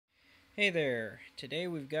Hey there! Today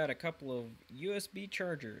we've got a couple of USB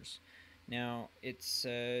chargers. Now, it's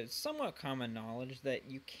somewhat common knowledge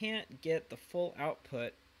that you can't get the full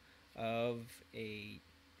output of a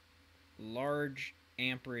large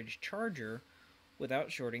amperage charger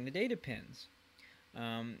without shorting the data pins.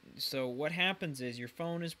 So what happens is your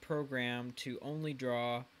phone is programmed to only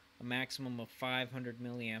draw a maximum of 500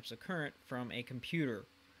 milliamps of current from a computer,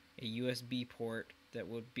 a USB port that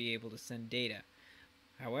would be able to send data.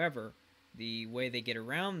 However, the way they get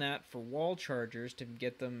around that for wall chargers to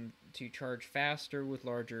get them to charge faster with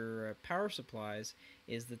larger power supplies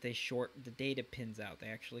is that they short the data pins out. They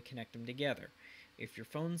actually connect them together. If your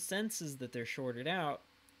phone senses that they're shorted out,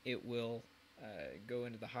 it will go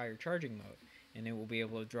into the higher charging mode and it will be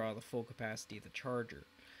able to draw the full capacity of the charger.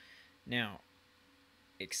 Now,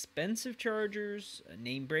 expensive chargers,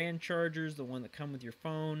 name brand chargers, the one that come with your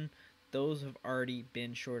phone, those have already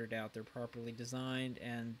been shorted out. They're properly designed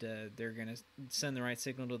and they're going to send the right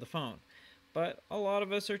signal to the phone. But a lot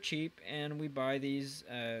of us are cheap and we buy these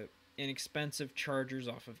inexpensive chargers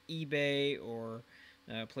off of eBay or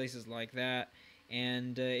places like that,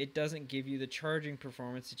 and it doesn't give you the charging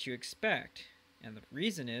performance that you expect. And the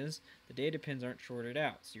reason is the data pins aren't shorted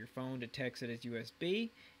out, so your phone detects it as USB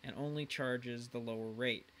and only charges the lower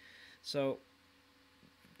rate. So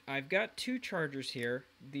I've got two chargers here.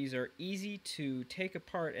 These are easy to take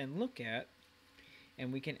apart and look at,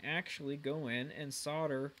 and we can actually go in and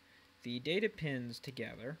solder the data pins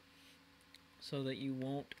together so that you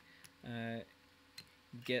won't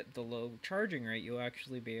get the low charging rate. You'll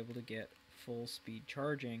actually be able to get full speed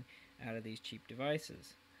charging out of these cheap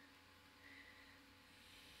devices.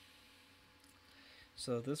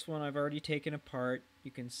 So this one I've already taken apart. You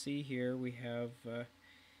can see here we have, well,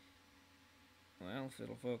 if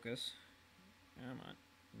it'll focus, come on,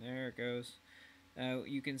 there it goes.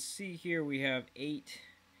 You can see here we have 8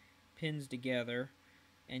 pins together,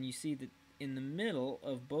 and you see that in the middle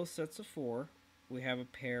of both sets of 4 we have a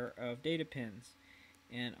pair of data pins,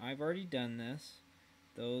 and I've already done this.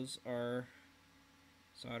 Those are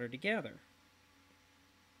soldered together.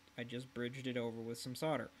 I just bridged it over with some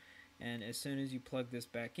solder, and as soon as you plug this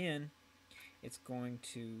back in, it's going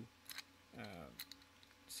to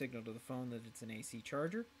signal to the phone that it's an AC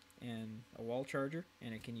charger and a wall charger,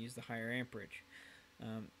 and it can use the higher amperage.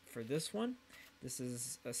 For this one, this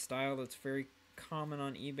is a style that's very common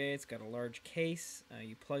on eBay. It's got a large case.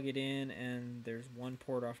 You plug it in and there's one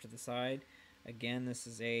port off to the side. Again, this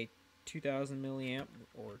is a 2000 milliamp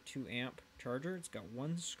or 2 amp charger. It's got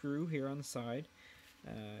one screw here on the side.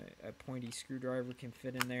 A pointy screwdriver can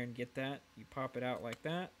fit in there and get that. You pop it out like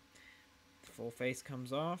that. The full face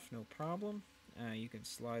comes off, no problem. You can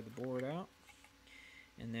slide the board out.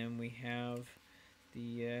 And then we have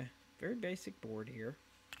the very basic board here.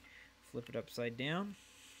 Flip it upside down,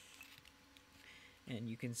 and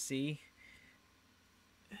you can see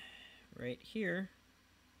right here,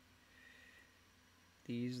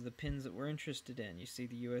 these are the pins that we're interested in. You see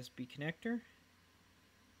the USB connector?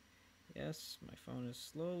 Yes, my phone is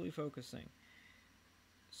slowly focusing.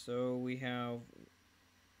 So we have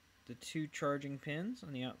the 2 charging pins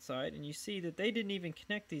on the outside, and you see that they didn't even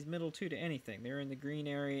connect these middle 2 to anything. They're in the green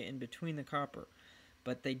area in between the copper,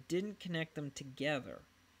 but they didn't connect them together.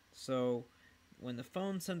 So when the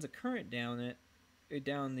phone sends a current down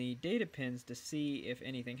the data pins to see if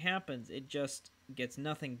anything happens, it just gets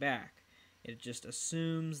nothing back. It just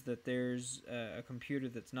assumes that there's a computer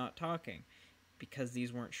that's not talking because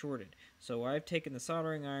these weren't shorted. So I've taken the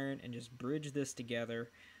soldering iron and just bridged this together,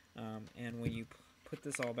 and when you put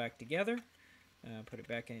this all back together, put it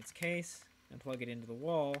back in its case, and plug it into the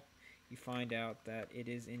wall, you find out that it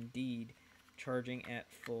is indeed charging at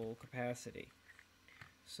full capacity.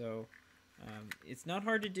 So it's not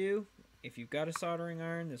hard to do. If you've got a soldering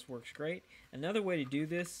iron, this works great. Another way to do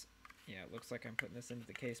this, yeah, it looks like I'm putting this into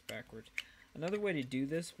the case backwards. Another way to do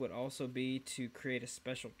this would also be to create a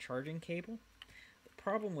special charging cable. The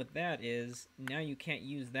problem with that is now you can't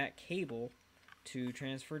use that cable to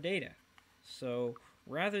transfer data. So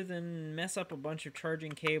rather than mess up a bunch of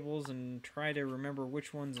charging cables and try to remember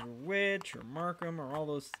which ones are which or mark them or all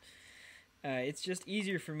those, it's just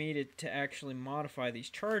easier for me to actually modify these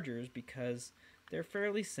chargers because they're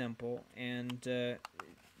fairly simple, and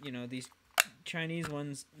these Chinese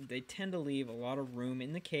ones, they tend to leave a lot of room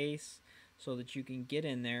in the case so that you can get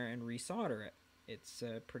in there and resolder it. It's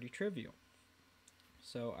pretty trivial.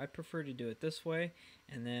 So I prefer to do it this way,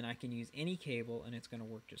 and then I can use any cable and it's going to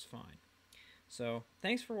work just fine. So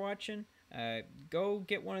thanks for watching. Go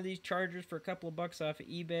get one of these chargers for a couple of bucks off of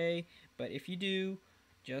eBay, but if you do,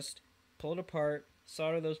 just pull it apart,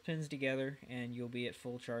 solder those pins together, and you'll be at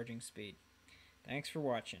full charging speed. Thanks for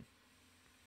watching.